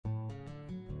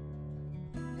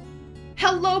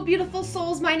Hello, beautiful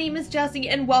souls. My name is Jessie,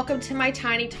 and welcome to my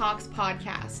Tiny Talks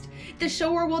podcast, the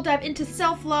show where we'll dive into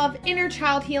self-love, inner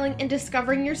child healing, and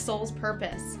discovering your soul's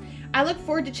purpose. I look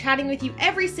forward to chatting with you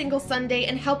every single Sunday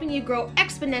and helping you grow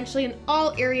exponentially in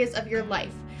all areas of your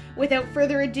life. Without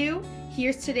further ado,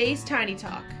 here's today's Tiny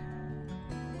Talk.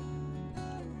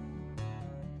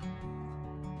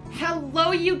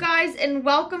 Hello, you guys, and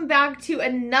welcome back to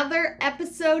another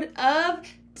episode of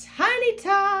Tiny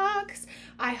Talks.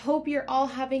 I hope you're all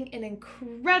having an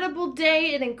incredible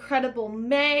day, an incredible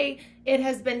May. It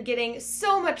has been getting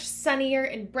so much sunnier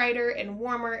and brighter and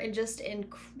warmer and just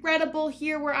incredible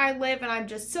here where I live, and I'm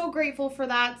just so grateful for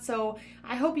that. So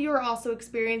I hope you are also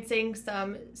experiencing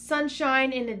some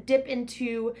sunshine and a dip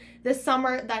into the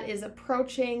summer that is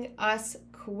approaching us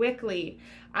quickly.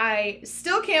 I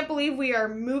still can't believe we are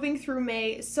moving through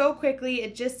May so quickly.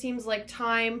 It just seems like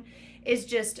time is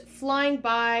just flying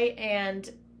by, and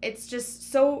it's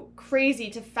just so crazy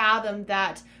to fathom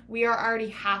that we are already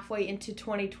halfway into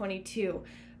 2022.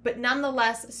 But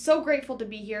nonetheless, so grateful to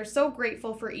be here, so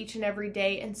grateful for each and every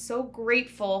day, and so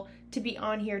grateful to be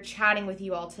on here chatting with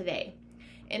you all today.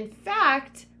 In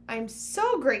fact, I'm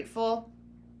so grateful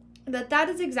that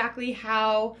is exactly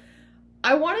how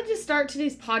I wanted to start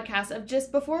today's podcast, of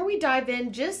just before we dive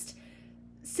in, just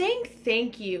saying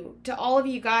thank you to all of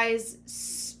you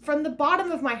guys from the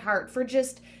bottom of my heart for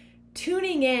just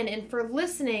tuning in and for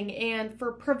listening and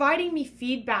for providing me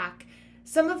feedback.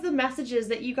 Some of the messages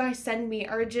that you guys send me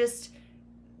are just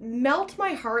melt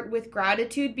my heart with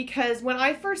gratitude, because when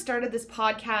I first started this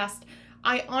podcast,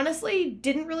 I honestly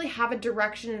didn't really have a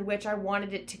direction in which I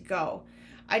wanted it to go.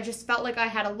 I just felt like I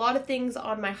had a lot of things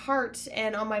on my heart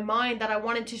and on my mind that I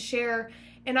wanted to share,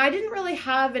 and I didn't really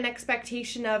have an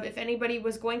expectation of if anybody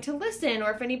was going to listen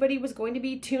or if anybody was going to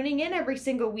be tuning in every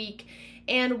single week.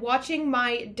 And watching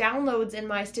my downloads and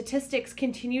my statistics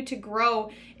continue to grow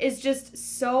is just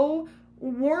so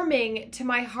warming to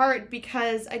my heart,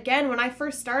 because again, when I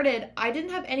first started, I didn't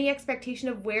have any expectation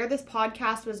of where this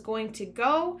podcast was going to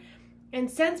go. And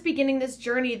since beginning this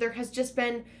journey, there has just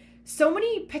been so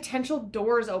many potential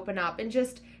doors open up and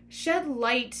just shed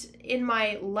light in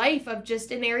my life of just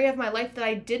an area of my life that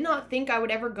I did not think I would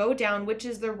ever go down, which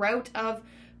is the route of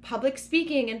public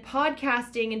speaking and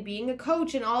podcasting and being a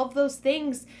coach and all of those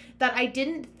things that I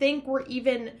didn't think were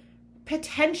even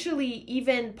potentially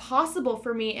even possible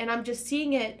for me. And I'm just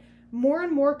seeing it more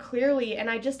and more clearly. And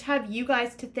I just have you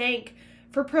guys to thank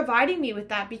for providing me with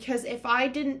that, because if I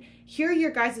didn't hear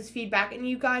your guys' feedback and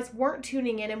you guys weren't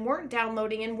tuning in and weren't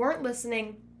downloading and weren't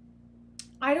listening,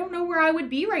 I don't know where I would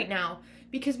be right now,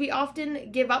 because we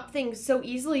often give up things so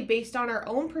easily based on our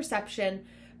own perception.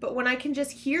 But when I can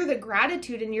just hear the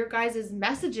gratitude in your guys'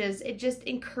 messages, it just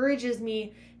encourages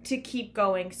me to keep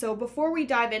going. So before we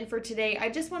dive in for today, I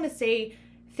just want to say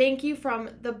thank you from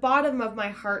the bottom of my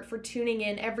heart for tuning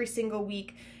in every single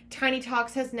week. Tiny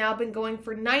Talks has now been going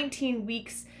for 19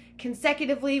 weeks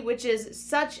consecutively, which is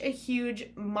such a huge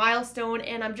milestone.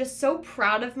 And I'm just so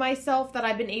proud of myself that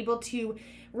I've been able to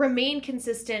remain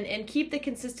consistent and keep the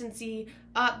consistency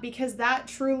up, because that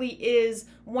truly is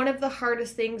one of the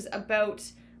hardest things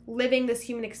about living this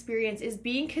human experience, is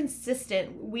being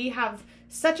consistent. We have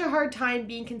such a hard time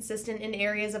being consistent in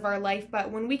areas of our life, but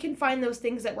when we can find those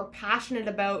things that we're passionate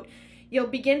about, you'll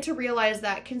begin to realize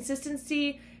that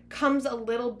consistency comes a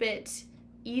little bit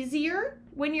easier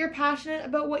when you're passionate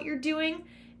about what you're doing.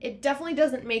 It definitely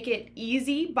doesn't make it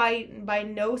easy by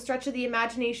no stretch of the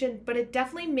imagination, but it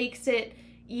definitely makes it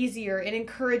easier and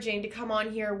encouraging to come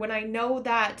on here when I know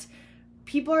that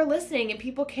people are listening and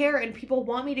people care and people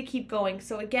want me to keep going.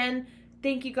 So again,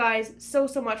 thank you guys so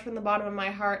much from the bottom of my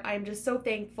heart. I'm just so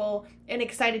thankful and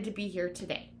excited to be here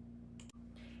today.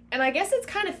 And I guess it's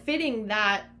kind of fitting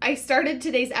that I started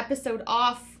today's episode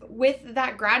off with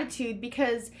that gratitude,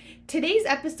 because today's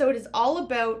episode is all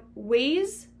about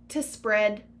ways to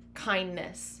spread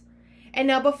kindness. And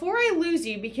now, before I lose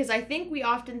you, because I think we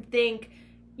often think,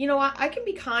 you know, I can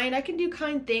be kind, I can do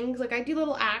kind things, like I do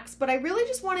little acts, but I really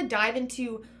just want to dive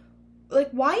into like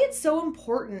why it's so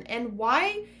important and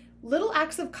why little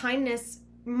acts of kindness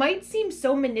might seem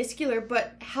so minuscule,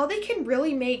 but how they can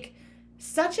really make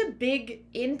such a big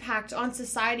impact on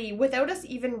society without us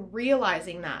even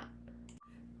realizing that.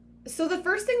 So the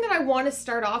first thing that I want to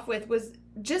start off with was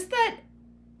just that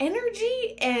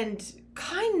energy and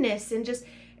kindness, and just,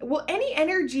 well, any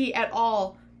energy at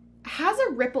all has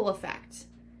a ripple effect.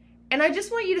 And I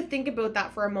just want you to think about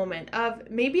that for a moment,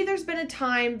 of maybe there's been a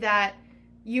time that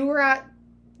you were at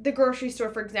the grocery store,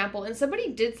 for example, and somebody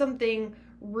did something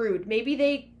rude. Maybe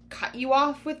they cut you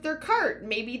off with their cart.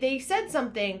 Maybe they said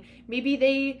something. Maybe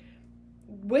they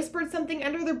whispered something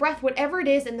under their breath, whatever it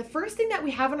is. And the first thing that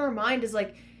we have in our mind is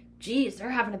like, geez, they're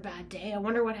having a bad day. I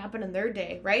wonder what happened in their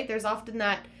day, right? There's often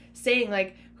that saying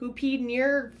like, who peed in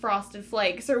your frosted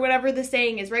flakes, or whatever the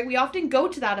saying is, right? We often go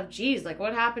to that of, geez, like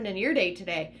what happened in your day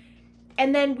today?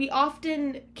 And then we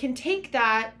often can take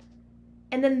that,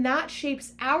 and then that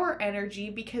shapes our energy,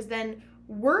 because then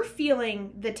we're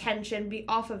feeling the tension be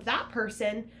off of that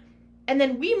person. And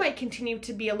then we might continue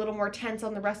to be a little more tense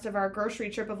on the rest of our grocery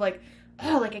trip of like,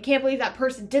 oh, like I can't believe that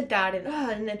person did that.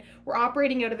 And then we're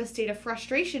operating out of a state of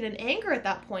frustration and anger at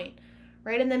that point,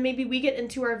 right? And then maybe we get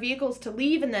into our vehicles to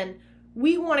leave, and then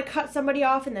we want to cut somebody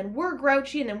off, and then we're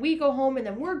grouchy, and then we go home, and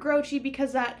then we're grouchy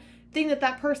because that thing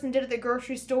that person did at the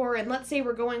grocery store. And let's say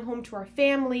we're going home to our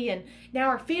family, and now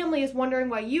our family is wondering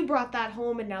why you brought that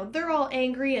home, and now they're all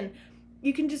angry. And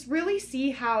you can just really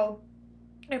see how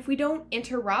if we don't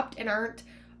interrupt and aren't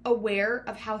aware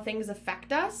of how things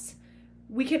affect us,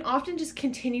 we can often just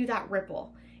continue that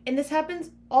ripple. And this happens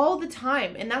all the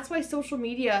time. And that's why social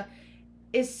media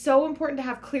is so important to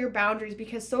have clear boundaries,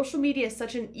 because social media is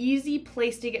such an easy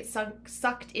place to get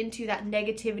sucked into that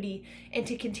negativity and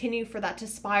to continue for that to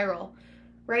spiral,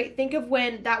 right? Think of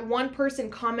when that one person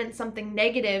comments something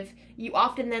negative, you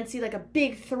often then see like a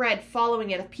big thread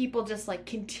following it of people just like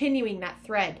continuing that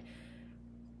thread.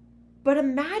 But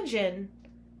imagine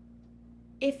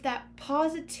if that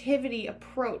positivity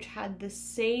approach had the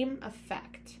same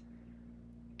effect.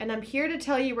 And I'm here to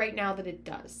tell you right now that it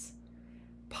does.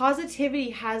 Positivity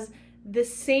has the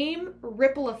same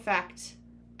ripple effect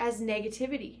as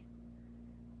negativity.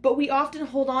 But we often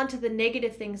hold on to the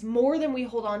negative things more than we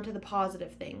hold on to the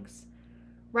positive things,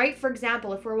 right? For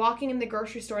example, if we're walking in the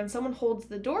grocery store and someone holds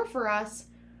the door for us,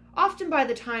 often by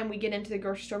the time we get into the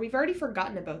grocery store, we've already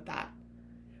forgotten about that.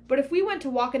 But if we went to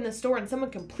walk in the store and someone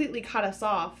completely cut us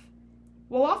off,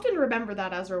 we'll often remember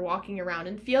that as we're walking around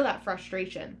and feel that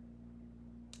frustration,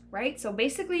 right? So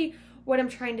basically what I'm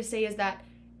trying to say is that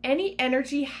any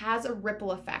energy has a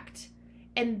ripple effect,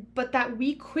 but that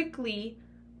we quickly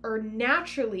or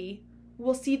naturally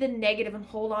will see the negative and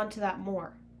hold on to that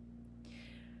more.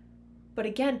 But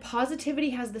again, positivity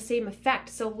has the same effect.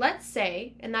 So let's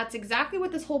say, and that's exactly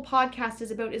what this whole podcast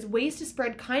is about, is ways to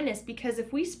spread kindness. Because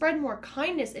if we spread more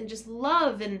kindness and just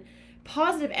love and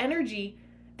positive energy,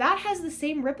 that has the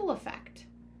same ripple effect.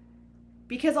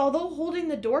 Because although holding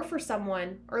the door for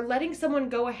someone or letting someone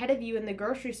go ahead of you in the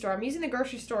grocery store, I'm using the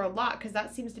grocery store a lot because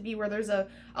that seems to be where there's a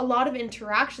lot of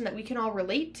interaction that we can all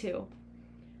relate to,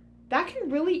 that can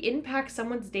really impact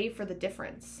someone's day for the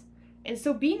difference. And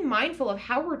so being mindful of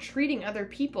how we're treating other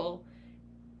people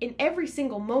in every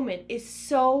single moment is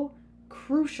so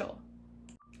crucial.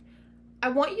 I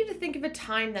want you to think of a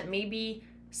time that maybe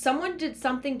someone did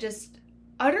something just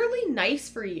utterly nice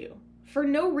for you for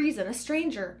no reason. A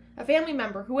stranger, a family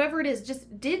member, whoever it is, just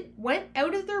went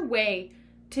out of their way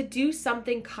to do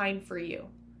something kind for you.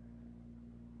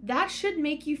 That should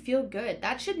make you feel good.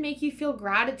 That should make you feel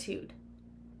gratitude.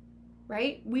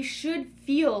 Right? We should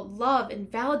feel loved and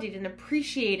validated and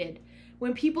appreciated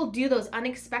when people do those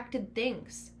unexpected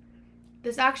things.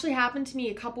 This actually happened to me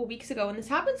a couple weeks ago, and this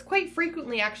happens quite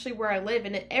frequently actually where I live,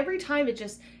 and every time it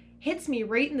just hits me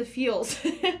right in the feels.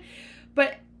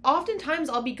 But oftentimes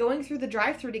I'll be going through the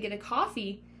drive-thru to get a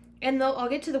coffee, and I'll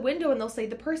get to the window and they'll say,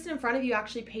 the person in front of you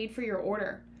actually paid for your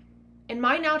order. And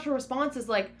my natural response is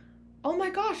like, oh my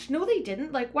gosh, no they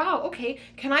didn't. Like, wow, okay,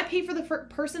 can I pay for the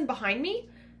person behind me?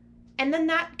 And then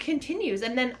that continues.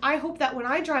 And then I hope that when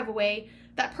I drive away,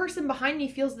 that person behind me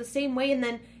feels the same way, and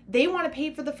then they want to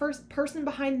pay for the first person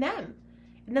behind them.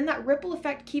 And then that ripple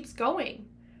effect keeps going.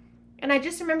 And I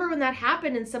just remember when that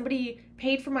happened and somebody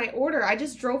paid for my order, I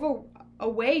just drove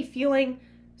away feeling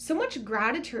so much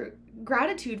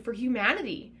gratitude for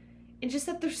humanity. And just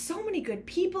that there's so many good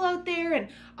people out there. And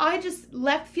I just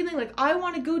left feeling like I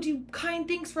want to go do kind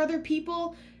things for other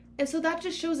people. And so that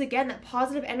just shows again that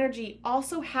positive energy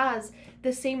also has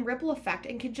the same ripple effect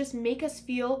and can just make us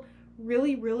feel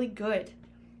really, really good.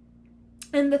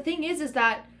 And the thing is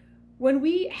that when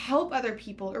we help other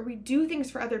people or we do things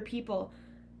for other people,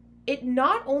 it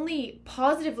not only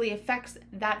positively affects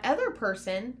that other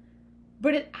person,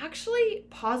 but it actually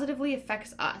positively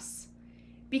affects us.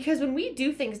 Because when we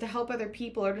do things to help other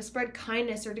people or to spread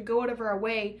kindness or to go out of our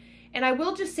way, and I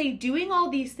will just say doing all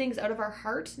these things out of our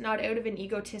heart, not out of an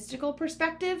egotistical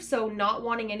perspective, so not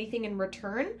wanting anything in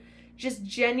return, just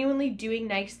genuinely doing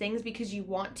nice things because you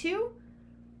want to,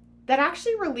 that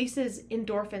actually releases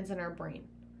endorphins in our brain.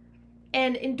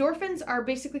 And endorphins are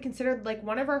basically considered like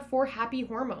one of our 4 happy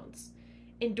hormones.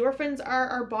 Endorphins are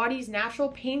our body's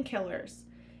natural painkillers.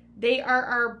 They are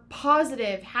our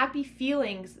positive, happy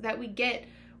feelings that we get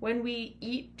when we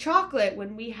eat chocolate,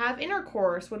 when we have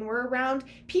intercourse, when we're around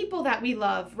people that we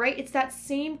love, right? It's that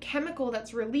same chemical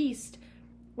that's released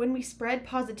when we spread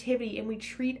positivity and we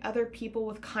treat other people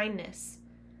with kindness.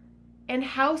 And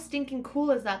how stinking cool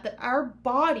is that our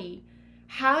body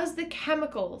has the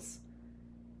chemicals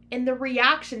and the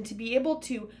reaction to be able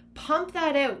to pump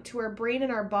that out to our brain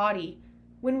and our body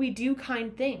when we do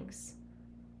kind things.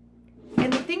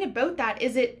 And the thing about that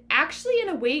is it actually in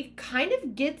a way kind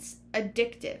of gets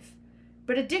addictive,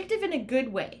 but addictive in a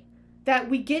good way, that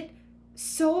we get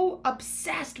so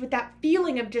obsessed with that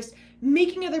feeling of just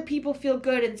making other people feel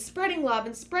good and spreading love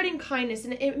and spreading kindness,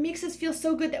 and it makes us feel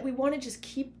so good that we want to just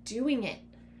keep doing it.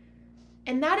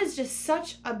 And that is just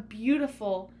such a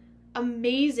beautiful,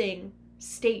 amazing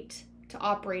state to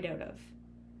operate out of.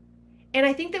 And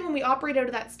I think that when we operate out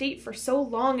of that state for so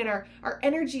long and our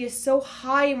energy is so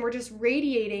high and we're just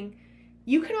radiating,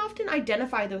 you can often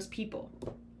identify those people.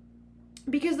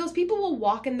 Because those people will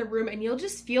walk in the room and you'll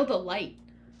just feel the light.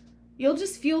 You'll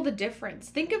just feel the difference.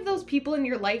 Think of those people in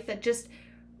your life that just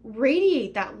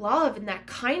radiate that love and that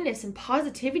kindness and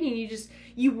positivity, and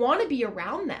you want to be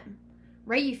around them,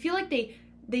 right? You feel like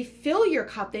they fill your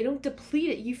cup. They don't deplete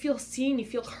it. You feel seen, you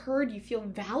feel heard, you feel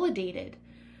validated.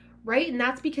 Right? And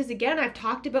that's because, again, I've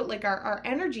talked about like our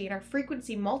energy and our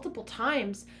frequency multiple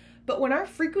times, but when our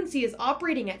frequency is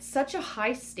operating at such a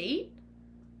high state,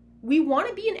 we want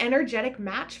to be an energetic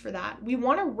match for that. We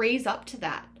want to raise up to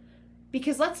that.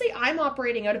 Because let's say I'm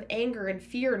operating out of anger and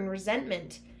fear and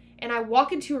resentment, and I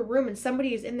walk into a room and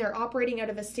somebody is in there operating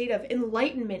out of a state of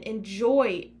enlightenment and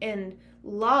joy and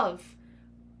love.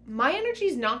 My energy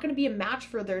is not going to be a match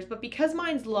for theirs, but because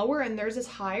mine's lower and theirs is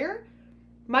higher,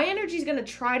 my energy is going to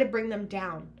try to bring them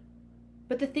down.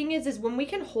 But the thing is when we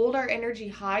can hold our energy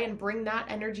high and bring that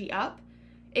energy up,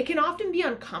 it can often be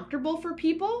uncomfortable for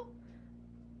people,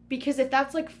 because if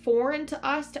that's like foreign to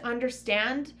us to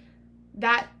understand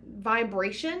that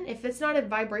vibration, if it's not a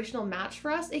vibrational match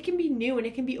for us, it can be new and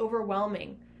it can be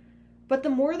overwhelming. But the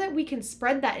more that we can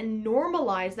spread that and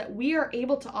normalize that we are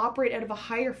able to operate out of a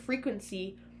higher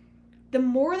frequency, the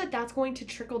more that that's going to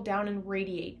trickle down and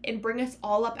radiate and bring us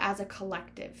all up as a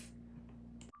collective.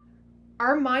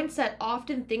 Our mindset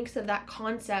often thinks of that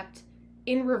concept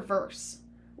in reverse,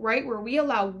 right? Where we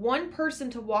allow one person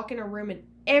to walk in a room and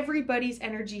everybody's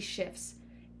energy shifts.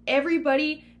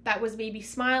 Everybody that was maybe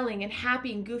smiling and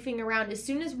happy and goofing around, as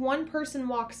soon as one person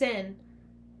walks in,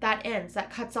 that ends, that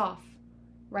cuts off,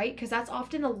 right? Because that's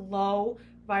often a low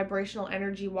vibrational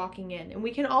energy walking in. And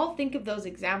we can all think of those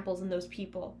examples and those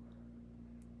people.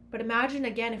 But imagine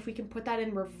again, if we can put that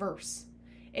in reverse.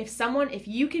 If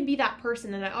you can be that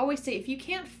person, and I always say, if you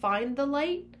can't find the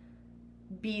light,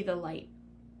 be the light.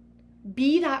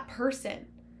 Be that person.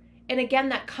 And again,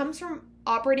 that comes from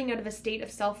operating out of a state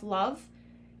of self-love,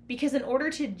 because in order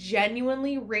to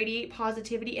genuinely radiate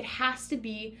positivity, it has to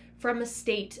be from a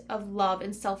state of love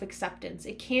and self-acceptance.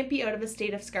 It can't be out of a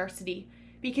state of scarcity,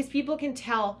 because people can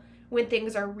tell when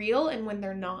things are real and when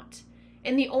they're not.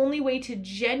 And the only way to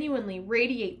genuinely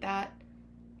radiate that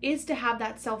is to have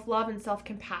that self-love and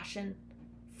self-compassion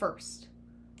first.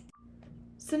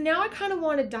 So now I kind of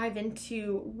want to dive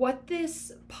into what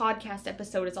this podcast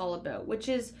episode is all about, which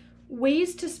is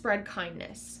ways to spread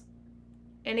kindness.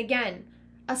 And again,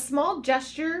 a small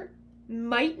gesture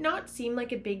might not seem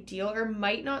like a big deal or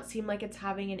might not seem like it's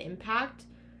having an impact,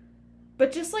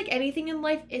 but just like anything in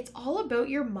life, it's all about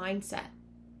your mindset.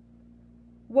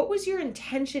 What was your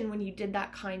intention when you did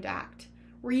that kind act?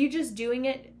 Were you just doing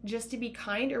it just to be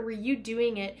kind, or were you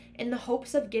doing it in the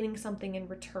hopes of getting something in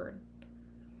return?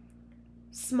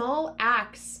 Small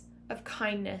acts of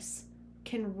kindness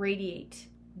can radiate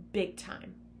big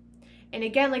time. And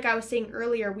again, like I was saying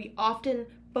earlier, we often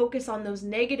focus on those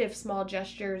negative small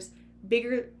gestures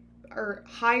bigger or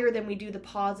higher than we do the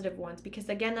positive ones, because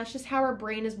again, that's just how our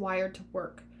brain is wired to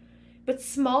work. But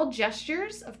small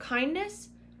gestures of kindness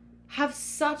have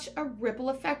such a ripple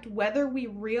effect whether we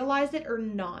realize it or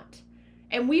not.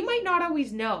 And we might not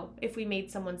always know if we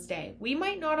made someone's day. We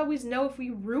might not always know if we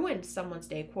ruined someone's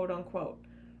day, quote unquote.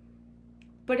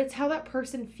 But it's how that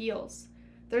person feels.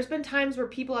 There's been times where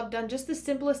people have done just the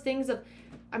simplest things of,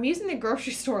 I'm using the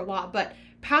grocery store a lot, but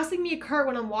passing me a cart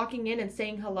when I'm walking in and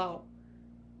saying hello.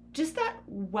 Just that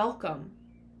welcome,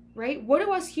 right? What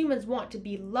do us humans want? To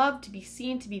be loved, to be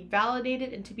seen, to be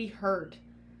validated, and to be heard.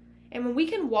 And when we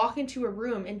can walk into a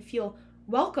room and feel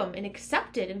welcome and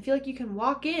accepted and feel like you can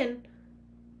walk in,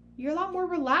 you're a lot more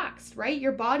relaxed, right?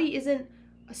 Your body isn't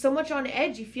so much on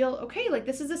edge. You feel, okay, like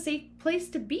this is a safe place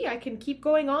to be. I can keep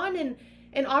going on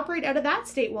and operate out of that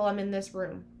state while I'm in this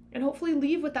room and hopefully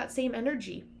leave with that same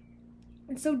energy.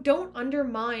 And so don't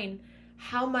undermine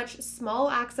how much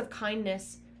small acts of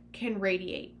kindness can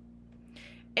radiate.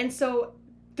 And so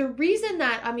the reason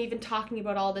that I'm even talking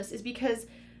about all this is because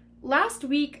last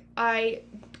week I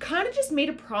kind of just made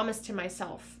a promise to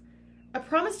myself. A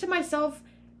promise to myself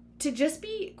to just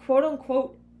be quote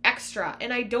unquote extra.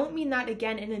 And I don't mean that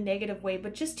again in a negative way,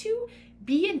 but just to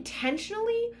be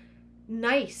intentionally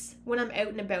nice when I'm out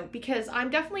and about, because I'm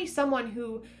definitely someone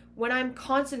who, when I'm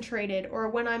concentrated or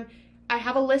when I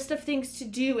have a list of things to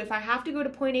do, if I have to go to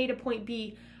point A to point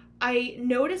B, I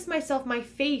notice myself, my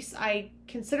face, I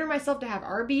consider myself to have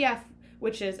RBF,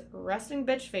 which is resting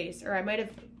bitch face, or I might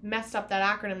have messed up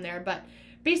that acronym there, but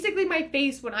basically my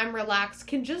face when I'm relaxed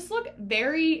can just look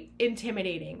very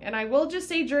intimidating. And I will just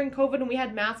say during COVID when we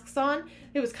had masks on,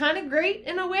 it was kind of great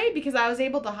in a way because I was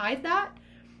able to hide that.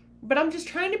 But I'm just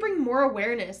trying to bring more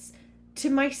awareness to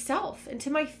myself and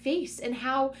to my face and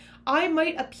how I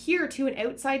might appear to an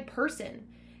outside person.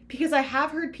 Because I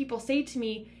have heard people say to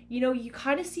me, you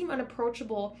kind of seem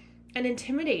unapproachable and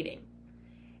intimidating.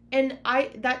 And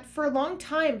that for a long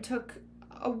time took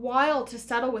a while to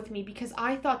settle with me, because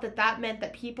I thought that meant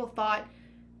that people thought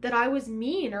that I was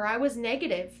mean or I was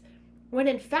negative. When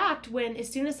in fact, as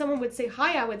soon as someone would say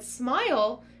hi, I would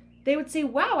smile. They would say,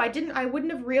 wow, I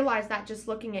wouldn't have realized that just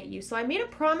looking at you. So I made a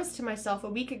promise to myself a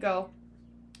week ago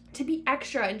to be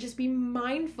extra and just be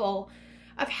mindful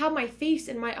of how my face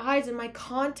and my eyes and my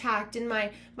contact and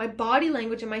my body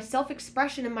language and my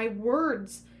self-expression and my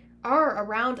words are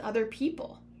around other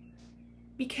people.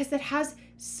 Because that has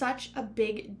such a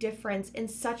big difference and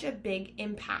such a big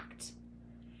impact.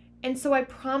 And so I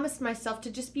promised myself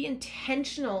to just be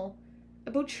intentional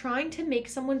about trying to make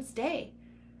someone's day.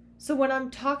 So when I'm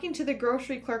talking to the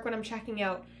grocery clerk when I'm checking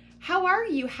out, how are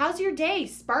you? How's your day?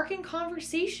 Sparking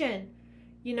conversation,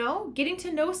 getting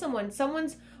to know someone.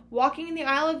 Someone's walking in the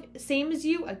aisle of same as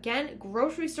you. Again,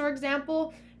 grocery store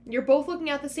example. You're both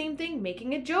looking at the same thing,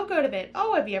 making a joke out of it.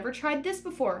 Oh, have you ever tried this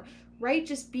before? Right?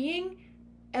 Just being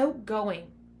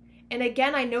outgoing. And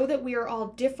again, I know that we are all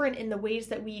different in the ways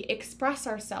that we express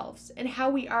ourselves and how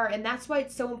we are. And that's why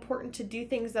it's so important to do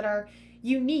things that are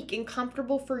unique and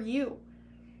comfortable for you.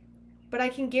 But I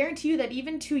can guarantee you that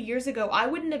even 2 years ago, I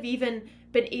wouldn't have even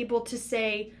been able to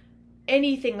say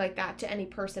anything like that to any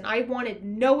person. I wanted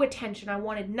no attention. I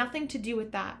wanted nothing to do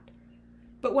with that.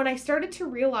 But when I started to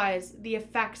realize the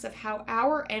effects of how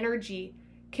our energy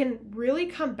can really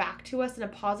come back to us in a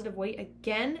positive way,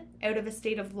 again, out of a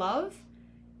state of love,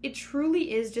 it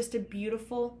truly is just a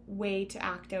beautiful way to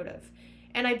act out of.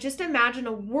 And I just imagine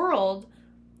a world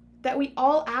that we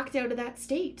all act out of that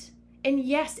state. And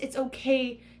yes, it's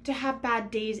okay to have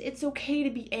bad days. It's okay to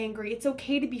be angry. It's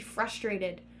okay to be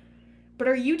frustrated. But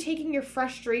are you taking your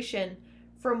frustration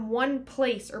from one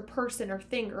place or person or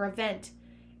thing or event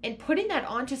and putting that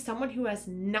onto someone who has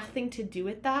nothing to do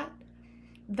with that?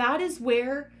 That is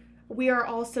where we are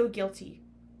all so guilty.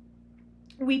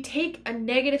 We take a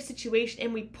negative situation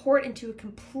and we pour it into a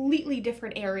completely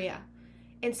different area.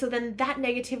 And so then that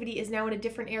negativity is now in a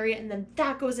different area, and then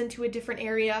that goes into a different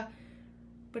area.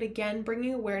 But again,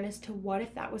 bringing awareness to what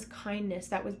if that was kindness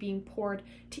that was being poured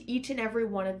to each and every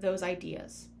one of those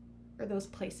ideas or those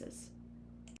places.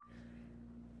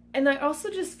 And I also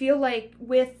just feel like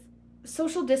with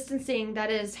social distancing that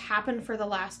has happened for the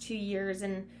last 2 years,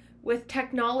 and with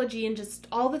technology and just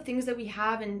all the things that we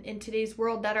have in today's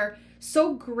world that are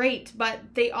so great, but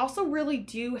they also really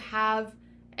do have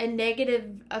a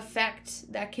negative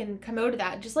effect that can come out of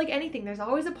that. Just like anything, there's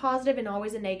always a positive and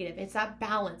always a negative. It's that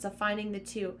balance of finding the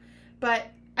two.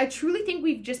 But I truly think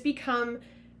we've just become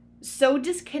so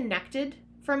disconnected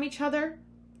from each other.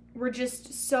 We're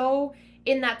just so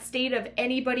in that state of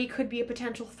anybody could be a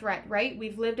potential threat, right?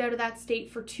 We've lived out of that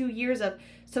state for 2 years of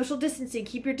social distancing,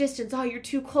 keep your distance, oh, you're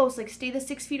too close, like stay the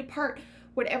 6 feet apart,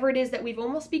 whatever it is, that we've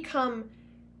almost become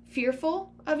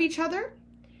fearful of each other.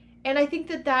 And I think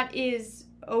that is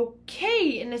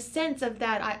okay in a sense of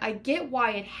that. I get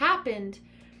why it happened,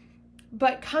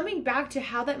 but coming back to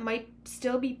how that might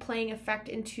still be playing effect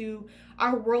into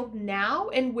our world now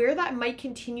and where that might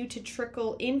continue to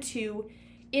trickle into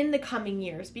in the coming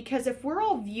years. Because if we're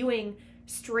all viewing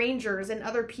strangers and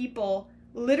other people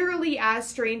literally as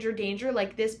stranger danger,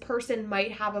 like this person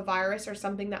might have a virus or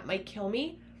something that might kill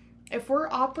me, if we're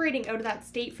operating out of that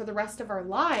state for the rest of our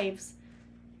lives,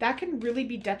 that can really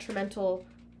be detrimental,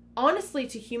 honestly,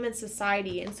 to human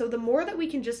society. And so the more that we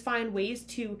can just find ways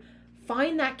to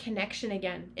find that connection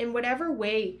again, in whatever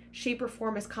way, shape, or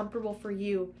form is comfortable for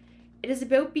you, it is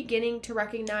about beginning to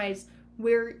recognize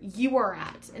where you are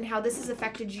at and how this has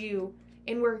affected you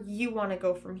and where you want to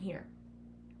go from here,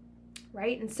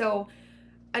 right? And so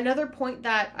another point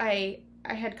that I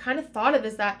had kind of thought of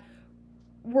is that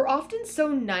we're often so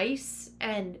nice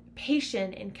and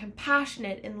patient and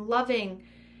compassionate and loving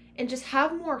and just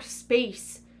have more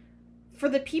space for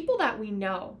the people that we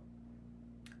know.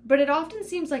 But it often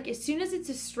seems like as soon as it's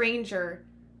a stranger,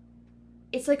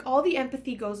 it's like all the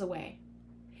empathy goes away.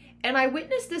 And I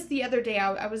witnessed this the other day.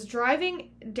 I was driving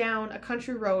down a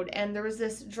country road, and there was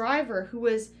this driver who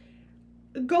was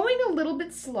going a little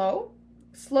bit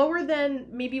slower than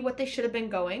maybe what they should have been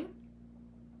going.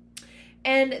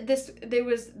 And there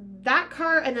was that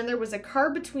car, and then there was a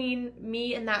car between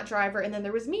me and that driver, and then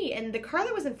there was me. And the car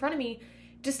that was in front of me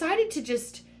decided to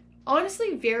just,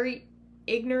 honestly, very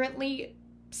ignorantly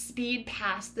speed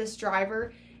past this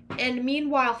driver, and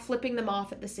meanwhile flipping them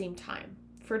off at the same time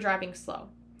for driving slow.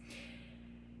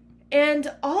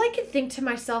 And all I could think to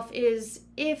myself is,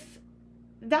 if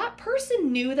that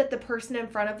person knew that the person in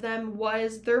front of them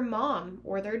was their mom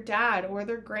or their dad or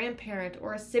their grandparent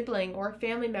or a sibling or a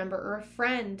family member or a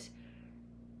friend,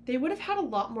 they would have had a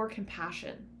lot more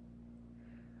compassion,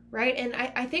 right? And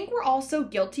I think we're all so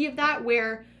guilty of that,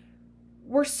 where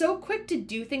we're so quick to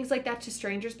do things like that to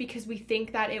strangers because we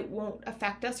think that it won't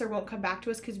affect us or won't come back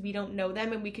to us because we don't know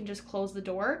them and we can just close the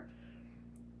door.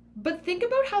 But think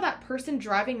about how that person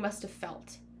driving must have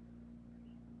felt.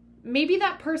 Maybe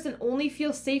that person only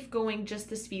feels safe going just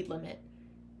the speed limit,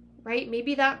 right?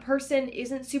 Maybe that person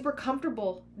isn't super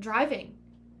comfortable driving.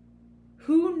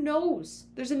 Who knows?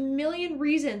 There's a million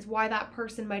reasons why that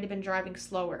person might have been driving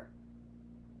slower.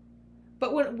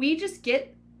 But when we just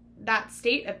get that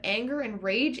state of anger and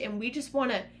rage and we just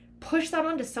want to push that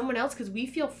onto someone else because we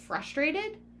feel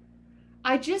frustrated,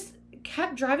 I just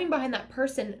kept driving behind that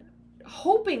person,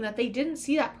 hoping that they didn't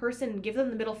see that person and give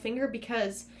them the middle finger,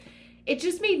 because it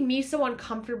just made me so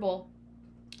uncomfortable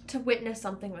to witness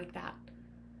something like that.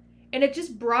 And it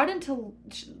just brought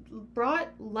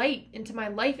light into my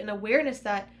life and awareness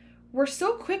that we're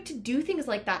so quick to do things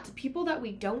like that to people that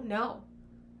we don't know.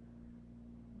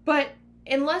 But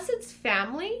unless it's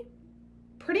family,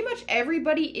 pretty much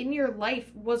everybody in your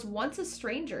life was once a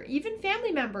stranger. Even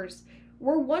family members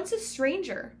were once a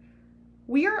stranger.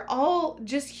 We are all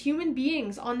just human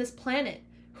beings on this planet.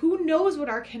 Who knows what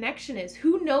our connection is?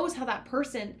 Who knows how that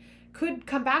person could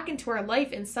come back into our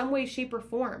life in some way, shape, or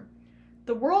form?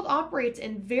 The world operates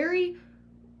in very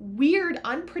weird,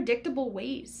 unpredictable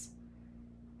ways.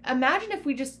 Imagine if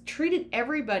we just treated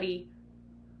everybody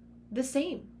the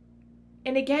same.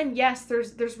 And again, yes,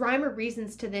 there's rhyme or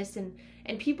reasons to this,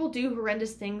 and people do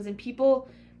horrendous things, and people,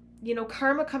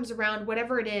 karma comes around,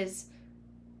 whatever it is.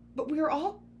 But we're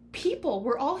all people.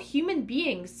 We're all human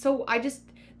beings. So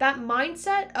that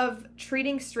mindset of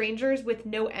treating strangers with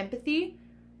no empathy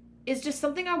is just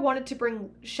something I wanted to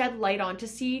shed light on, to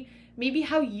see maybe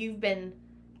how you've been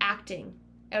acting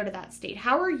out of that state.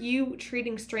 How are you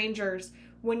treating strangers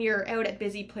when you're out at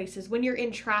busy places, when you're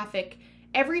in traffic?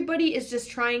 Everybody is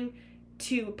just trying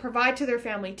to provide to their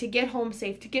family, to get home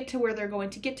safe, to get to where they're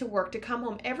going, to get to work, to come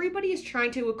home. Everybody is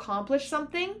trying to accomplish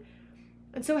something.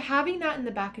 And so having that in the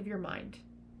back of your mind.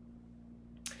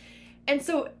 And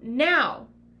so now,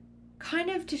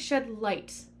 kind of to shed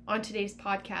light on today's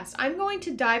podcast, I'm going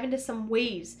to dive into some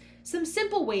ways, some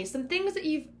simple ways, some things that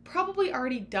you've probably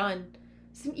already done,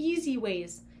 some easy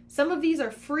ways. Some of these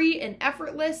are free and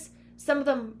effortless. Some of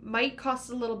them might cost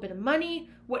a little bit of money,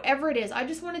 whatever it is. I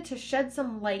just wanted to shed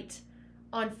some light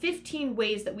on 15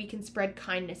 ways that we can spread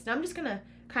kindness. And I'm just going to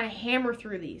kind of hammer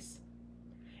through these.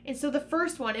 And so the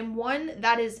first one, and one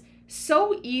that is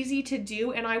so easy to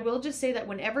do, and I will just say that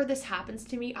whenever this happens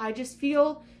to me, I just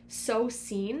feel so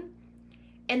seen.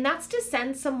 And that's to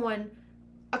send someone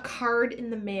a card in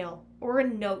the mail, or a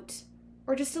note,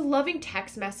 or just a loving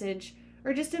text message,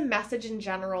 or just a message in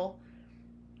general.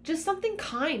 Just something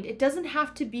kind. It doesn't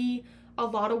have to be a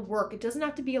lot of work. It doesn't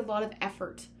have to be a lot of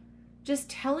effort. Just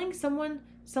telling someone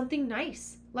something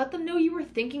nice. Let them know you were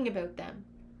thinking about them.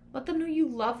 Let them know you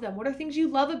love them. What are things you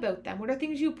love about them? What are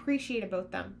things you appreciate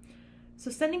about them? So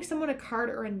sending someone a card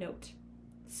or a note.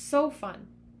 So fun.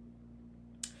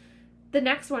 The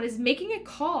next one is making a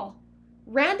call.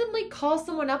 Randomly call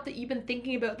someone up that you've been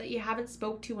thinking about that you haven't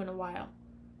spoke to in a while.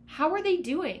 How are they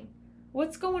doing?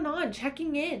 What's going on?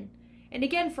 Checking in. And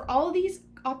again, for all of these,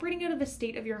 operating out of a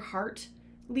state of your heart,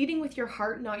 leading with your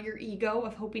heart, not your ego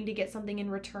of hoping to get something in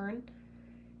return.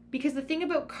 Because the thing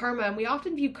about karma, and we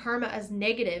often view karma as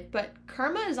negative, but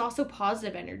karma is also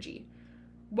positive energy.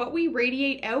 What we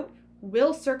radiate out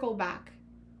will circle back.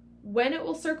 When it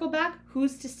will circle back,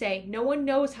 who's to say? No one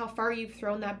knows how far you've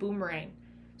thrown that boomerang.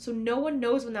 So no one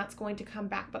knows when that's going to come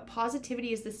back. But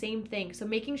positivity is the same thing. So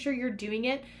making sure you're doing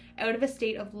it out of a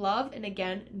state of love, and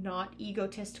again, not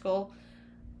egotistical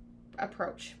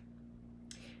approach.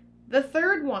 The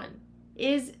third one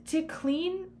is to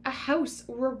clean a house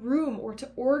or a room or to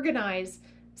organize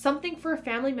something for a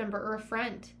family member or a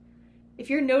friend. If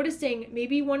you're noticing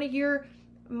maybe one of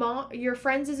your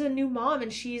friends is a new mom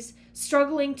and she's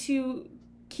struggling to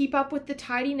keep up with the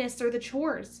tidiness or the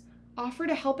chores, offer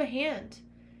to help a hand.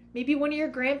 Maybe one of your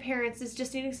grandparents is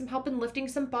just needing some help in lifting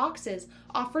some boxes,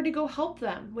 offer to go help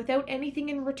them without anything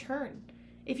in return.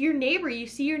 If your neighbor, you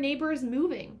see your neighbor is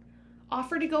moving,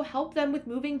 offer to go help them with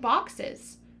moving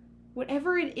boxes.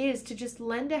 Whatever it is, to just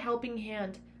lend a helping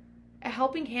hand. A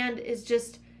helping hand is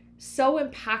just so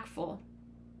impactful.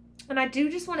 And I do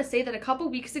just want to say that a couple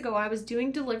weeks ago, I was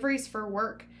doing deliveries for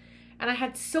work, and I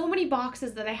had so many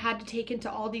boxes that I had to take into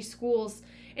all these schools,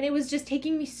 and it was just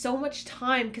taking me so much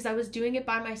time because I was doing it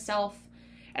by myself.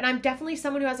 And I'm definitely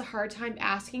someone who has a hard time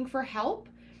asking for help,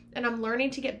 and I'm learning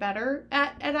to get better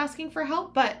at asking for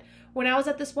help. But when I was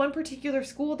at this one particular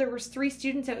school, there was 3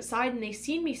 students outside, and they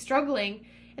seen me struggling,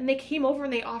 and they came over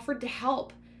and they offered to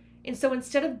help. And so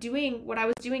instead of doing what I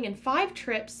was doing in 5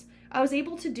 trips, I was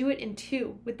able to do it in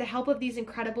 2 with the help of these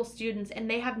incredible students, and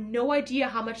they have no idea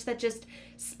how much that just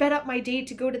sped up my day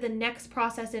to go to the next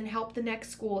process and help the next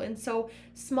school. And so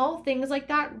small things like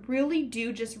that really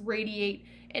do just radiate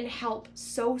and help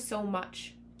so, so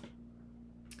much.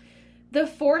 The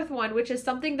 4th one, which is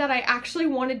something that I actually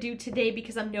want to do today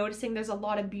because I'm noticing there's a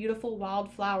lot of beautiful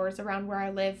wildflowers around where I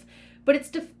live, but it's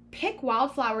to pick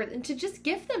wildflowers and to just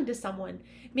gift them to someone.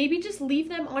 Maybe just leave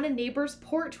them on a neighbor's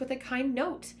porch with a kind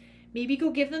note. Maybe go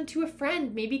give them to a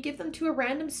friend. Maybe give them to a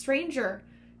random stranger.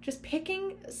 Just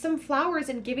picking some flowers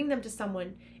and giving them to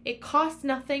someone. It costs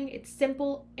nothing, it's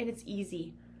simple, and it's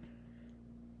easy.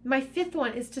 My 5th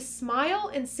one is to smile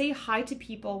and say hi to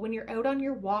people when you're out on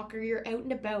your walk or you're out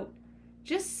and about.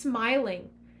 Just smiling.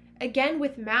 Again,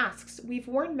 with masks. We've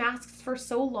worn masks for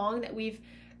so long that we've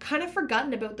kind of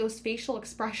forgotten about those facial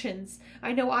expressions.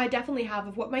 I know I definitely have,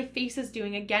 of what my face is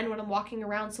doing again when I'm walking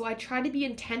around. So I try to be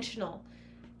intentional,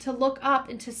 to look up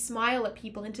and to smile at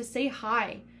people and to say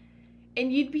hi.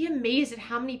 And you'd be amazed at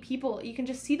how many people, you can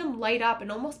just see them light up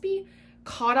and almost be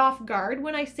caught off guard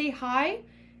when I say hi,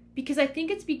 because I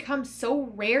think it's become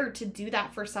so rare to do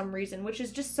that for some reason, which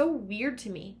is just so weird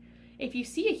to me. If you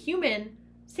see a human,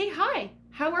 say hi.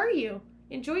 How are you?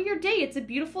 Enjoy your day. It's a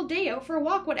beautiful day, out for a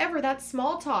walk, whatever. That's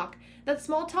small talk. That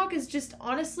small talk is just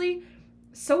honestly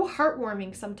so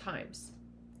heartwarming sometimes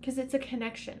because it's a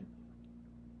connection.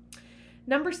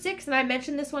 Number 6, and I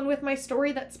mentioned this one with my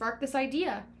story that sparked this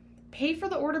idea. Pay for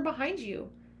the order behind you.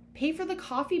 Pay for the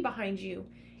coffee behind you.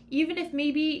 Even if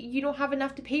maybe you don't have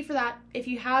enough to pay for that, if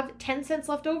you have 10 cents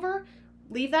left over,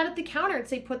 leave that at the counter and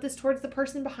say, put this towards the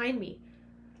person behind me.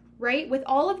 Right? With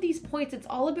all of these points, it's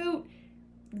all about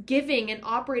giving and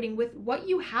operating with what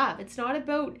you have. It's not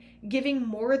about giving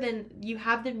more than you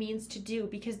have the means to do,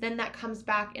 because then that comes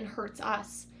back and hurts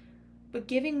us. But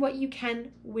giving what you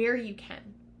can, where you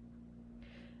can.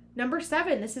 Number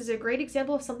 7, this is a great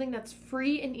example of something that's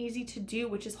free and easy to do,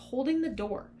 which is holding the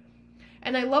door.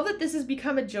 And I love that this has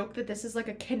become a joke that this is like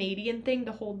a Canadian thing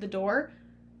to hold the door.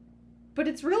 But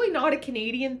it's really not a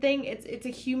Canadian thing. It's a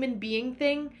human being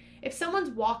thing. If someone's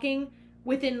walking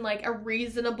within like a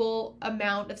reasonable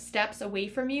amount of steps away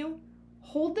from you,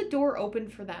 hold the door open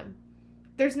for them.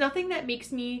 There's nothing that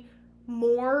makes me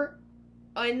more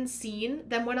unseen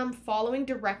than when I'm following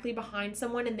directly behind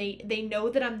someone and they know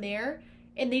that I'm there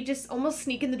and they just almost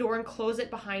sneak in the door and close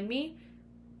it behind me.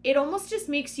 It almost just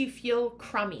makes you feel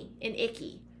crummy and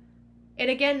icky. And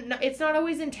again, it's not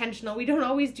always intentional. We don't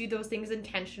always do those things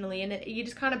intentionally, and you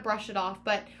just kind of brush it off.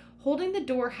 But holding the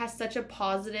door has such a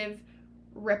positive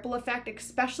ripple effect,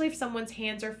 especially if someone's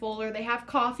hands are full or they have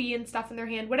coffee and stuff in their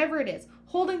hand, whatever it is.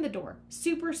 Holding the door,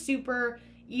 super, super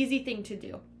easy thing to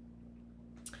do.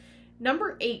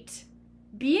 Number 8,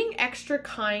 being extra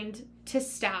kind to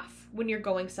staff when you're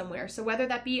going somewhere. So whether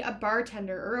that be a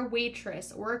bartender or a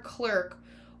waitress or a clerk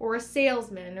or a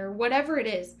salesman or whatever it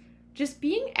is, just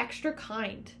being extra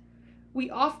kind. We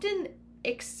often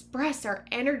express our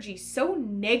energy so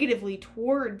negatively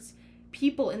towards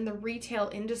people in the retail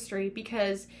industry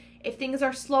because if things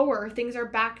are slower or things are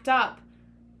backed up,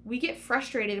 we get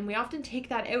frustrated and we often take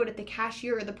that out at the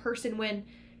cashier or the person when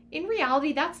in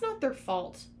reality, that's not their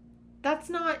fault. That's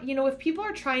not, if people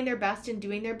are trying their best and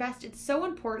doing their best, it's so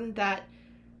important that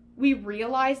we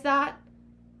realize that.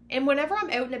 And whenever I'm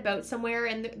out and about somewhere,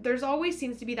 and there's always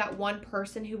seems to be that one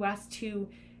person who has to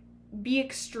be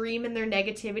extreme in their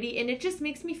negativity, and it just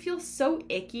makes me feel so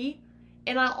icky.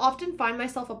 And I'll often find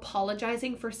myself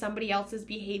apologizing for somebody else's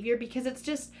behavior because it's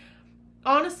just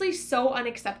honestly so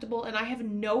unacceptable. And I have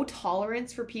no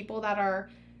tolerance for people that are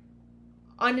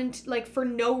for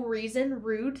no reason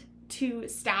rude to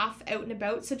staff out and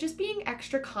about. So just being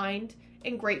extra kind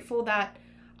and grateful that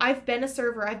I've been a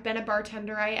server, I've been a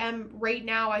bartender, I am right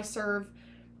now, I serve,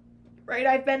 right?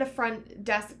 I've been a front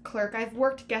desk clerk, I've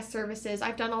worked guest services,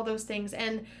 I've done all those things.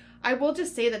 And I will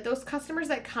just say that those customers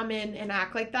that come in and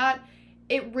act like that,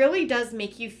 it really does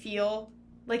make you feel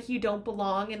like you don't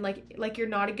belong and like you're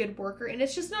not a good worker. And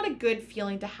it's just not a good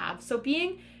feeling to have. So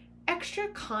being extra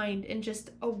kind and just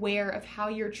aware of how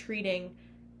you're treating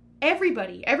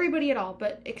everybody at all,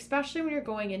 but especially when you're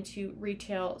going into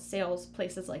retail sales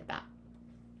places like that.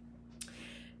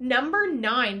 Number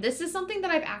 9, this is something that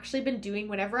I've actually been doing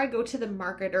whenever I go to the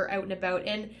market or out and about,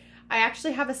 and I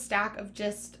actually have a stack of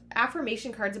just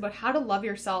affirmation cards about how to love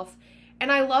yourself,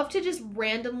 and I love to just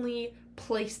randomly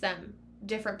place them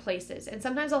different places. And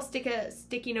sometimes I'll stick a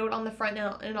sticky note on the front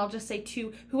and I'll just say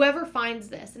to whoever finds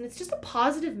this, and it's just a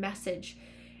positive message.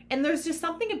 And there's just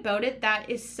something about it that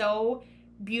is so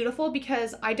beautiful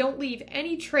because I don't leave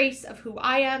any trace of who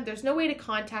I am. There's no way to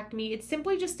contact me. It's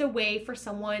simply just a way for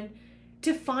someone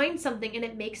to find something and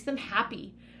it makes them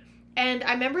happy. And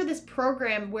I remember this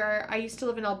program where I used to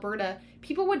live in Alberta,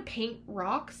 people would paint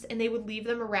rocks and they would leave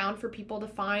them around for people to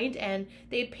find, and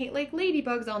they'd paint like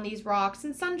ladybugs on these rocks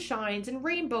and sunshines and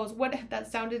rainbows.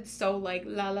 That sounded so like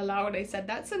la la la when I said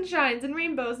that, sunshines and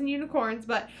rainbows and unicorns,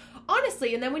 but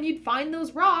honestly, and then when you'd find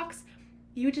those rocks,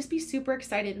 you would just be super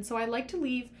excited. And so I like to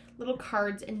leave little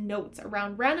cards and notes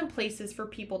around random places for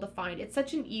people to find. It's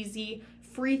such an easy,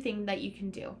 free thing that you can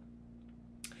do.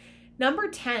 Number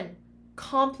 10,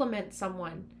 compliment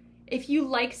someone. If you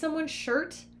like someone's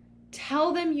shirt,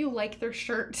 tell them you like their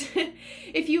shirt.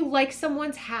 If you like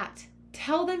someone's hat,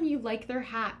 tell them you like their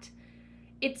hat.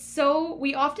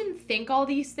 We often think all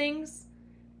these things,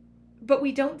 but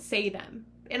we don't say them.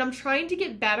 And I'm trying to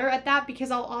get better at that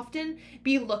because I'll often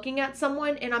be looking at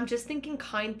someone and I'm just thinking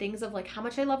kind things of like how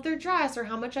much I love their dress or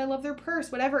how much I love their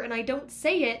purse, whatever, and I don't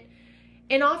say it.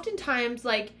 And oftentimes,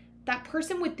 like, that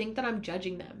person would think that I'm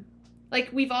judging them. Like,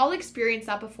 we've all experienced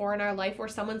that before in our life where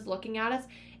someone's looking at us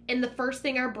and the first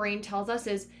thing our brain tells us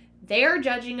is they're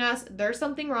judging us, there's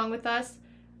something wrong with us.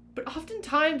 But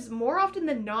oftentimes, more often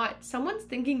than not, someone's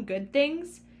thinking good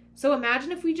things. So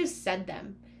imagine if we just said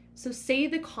them. So say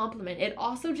the compliment. It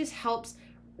also just helps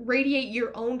radiate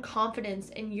your own confidence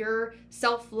and your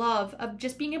self-love of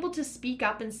just being able to speak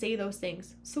up and say those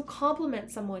things. So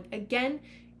compliment someone. Again,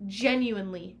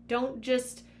 genuinely. Don't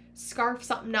just scarf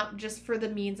something up just for the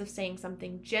means of saying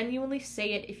something. Genuinely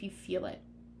say it if you feel it.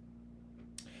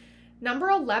 Number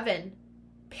 11,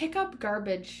 pick up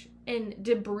garbage and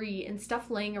debris and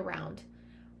stuff laying around.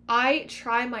 I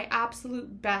try my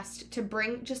absolute best to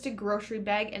bring just a grocery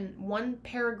bag and one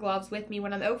pair of gloves with me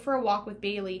when I'm out for a walk with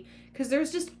Bailey, because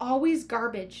there's just always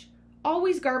garbage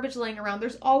laying around.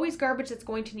 There's always garbage that's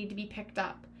going to need to be picked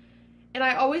up. And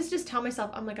I always just tell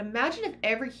myself, I'm like, imagine if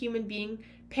every human being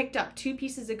picked up 2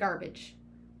 pieces of garbage.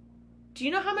 Do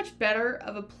you know how much better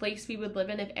of a place we would live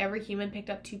in if every human picked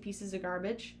up 2 pieces of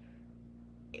garbage?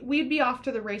 We'd be off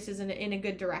to the races in a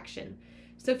good direction.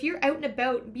 So if you're out and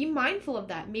about, be mindful of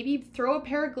that. Maybe throw a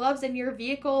pair of gloves in your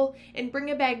vehicle and bring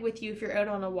a bag with you if you're out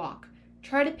on a walk.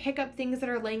 Try to pick up things that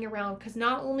are laying around, because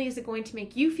not only is it going to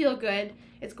make you feel good,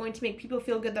 it's going to make people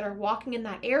feel good that are walking in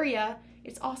that area.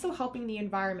 It's also helping the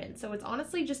environment. So it's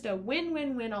honestly just a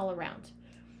win-win-win all around.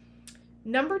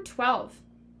 Number 12,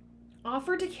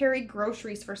 offer to carry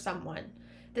groceries for someone.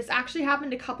 This actually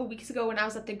happened a couple weeks ago when I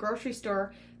was at the grocery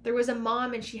store. There was a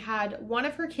mom and she had one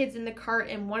of her kids in the cart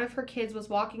and one of her kids was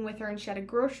walking with her and she had a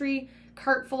grocery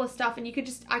cart full of stuff, and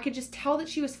I could just tell that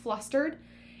she was flustered.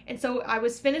 And so I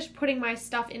was finished putting my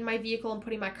stuff in my vehicle and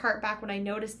putting my cart back when I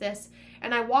noticed this,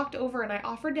 and I walked over and I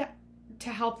offered to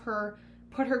help her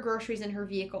put her groceries in her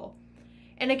vehicle.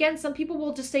 And again, some people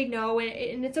will just say no,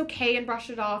 and it's okay and brush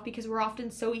it off because we're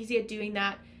often so easy at doing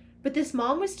that. But this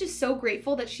mom was just so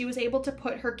grateful that she was able to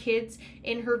put her kids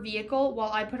in her vehicle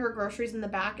while I put her groceries in the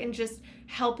back and just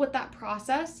help with that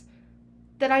process,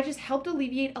 that I just helped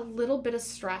alleviate a little bit of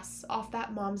stress off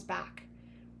that mom's back.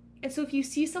 And so if you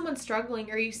see someone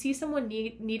struggling or you see someone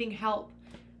needing help,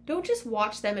 don't just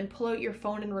watch them and pull out your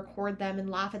phone and record them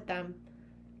and laugh at them.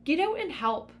 Get out and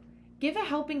help. Give a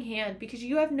helping hand, because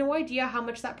you have no idea how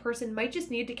much that person might just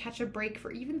need to catch a break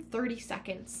for even 30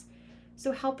 seconds.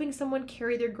 So helping someone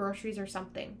carry their groceries or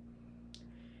something.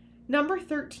 Number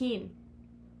 13,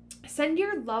 send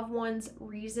your loved ones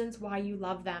reasons why you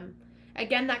love them.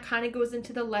 Again, that kind of goes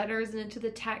into the letters and into the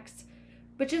texts,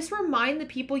 but just remind the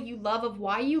people you love of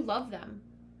why you love them.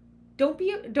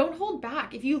 Don't hold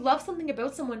back. If you love something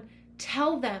about someone,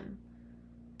 tell them.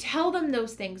 Tell them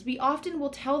those things. We often will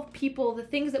tell people the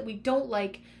things that we don't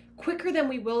like quicker than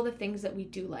we will the things that we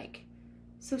do like.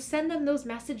 So send them those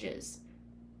messages.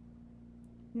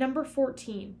 Number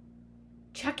 14,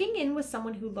 checking in with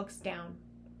someone who looks down.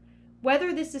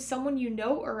 Whether this is someone you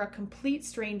know or a complete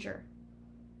stranger.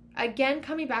 Again,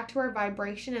 coming back to our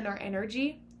vibration and our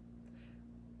energy,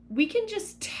 we can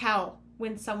just tell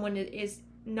when someone is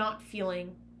not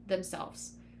feeling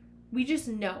themselves. We just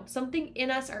know. Something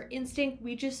in us, our instinct,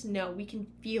 we just know. We can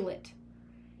feel it.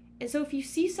 And so if you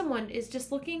see someone is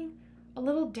just looking a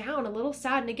little down, a little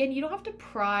sad, and again, you don't have to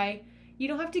pry, you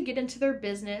don't have to get into their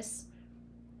business,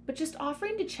 but just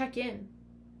offering to check in.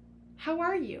 How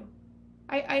are you?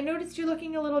 I noticed you're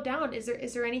looking a little down. Is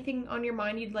there anything on your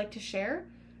mind you'd like to share?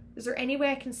 Is there any way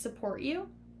I can support you?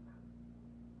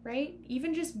 Right?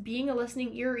 Even just being a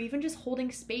listening ear, or even just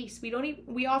holding space.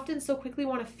 We often so quickly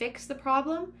want to fix the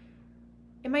problem.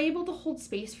 Am I able to hold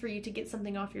space for you to get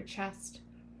something off your chest?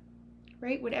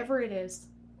 Right? Whatever it is.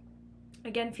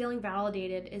 Again, feeling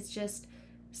validated is just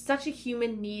such a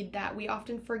human need that we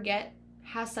often forget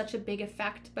has such a big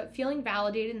effect. But feeling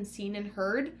validated and seen and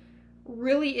heard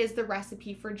really is the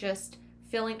recipe for just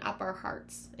filling up our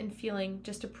hearts and feeling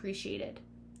just appreciated.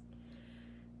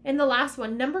 And the last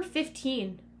one, number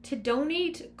 15, to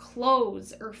donate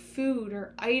clothes or food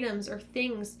or items or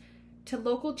things to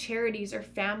local charities or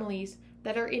families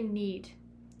that are in need.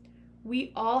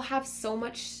 We all have so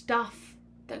much stuff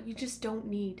that we just don't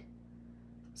need.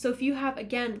 So if you have,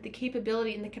 again, the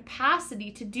capability and the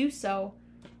capacity to do so,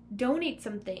 donate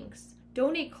some things.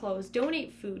 Donate clothes,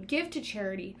 donate food, give to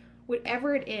charity,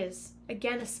 whatever it is.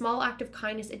 Again, a small act of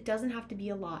kindness, it doesn't have to be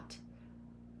a lot.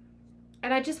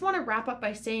 And I just want to wrap up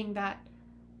by saying that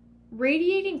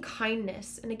radiating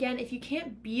kindness, and again, if you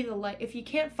can't be the light, if you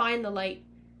can't find the light,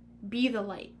 be the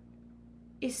light,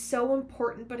 is so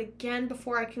important. But again,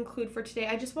 before I conclude for today,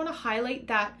 I just want to highlight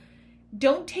that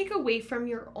don't take away from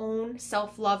your own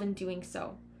self-love in doing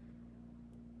so.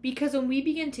 Because when we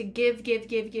begin to give,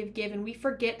 and we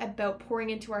forget about pouring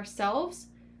into ourselves,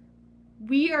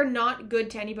 we are not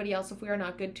good to anybody else if we are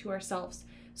not good to ourselves.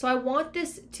 So I want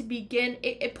this to begin,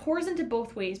 it pours into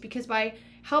both ways, because by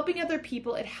helping other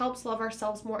people, it helps love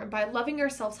ourselves more. And by loving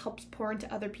ourselves helps pour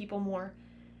into other people more.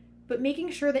 But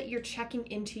making sure that you're checking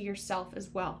into yourself as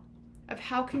well. Of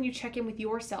how can you check in with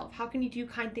yourself? How can you do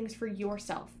kind things for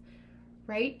yourself?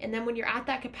 Right? And then when you're at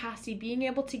that capacity, being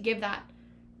able to give that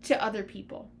to other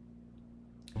people.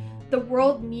 The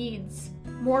world needs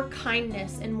more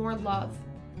kindness and more love.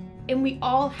 And we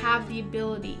all have the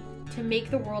ability to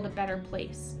make the world a better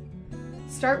place.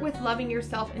 Start with loving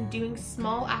yourself and doing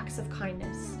small acts of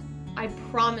kindness. I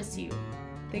promise you,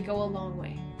 they go a long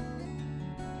way.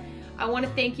 I want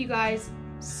to thank you guys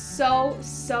so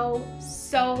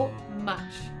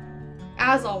much,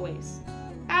 as always,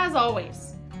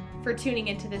 for tuning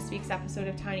into this week's episode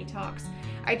of Tiny Talks.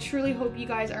 I truly hope you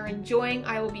guys are enjoying.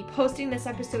 I will be posting this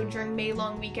episode during May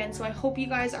long weekend, so I hope you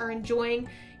guys are enjoying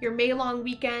your May long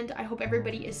weekend. I hope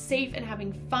everybody is safe and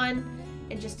having fun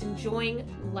and just enjoying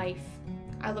life.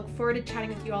 I look forward to chatting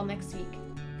with you all next week.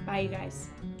 Bye, you guys.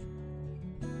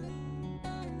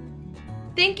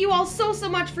 Thank you all so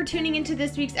much for tuning into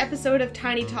this week's episode of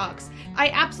Tiny Talks. I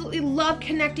absolutely love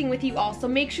connecting with you all, so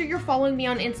make sure you're following me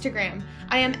on Instagram.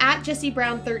 I am at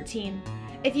JessieBrown13.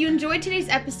 If you enjoyed today's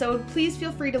episode, please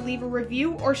feel free to leave a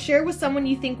review or share with someone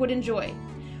you think would enjoy.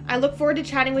 I look forward to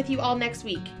chatting with you all next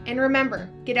week. And remember,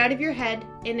 get out of your head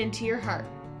and into your heart.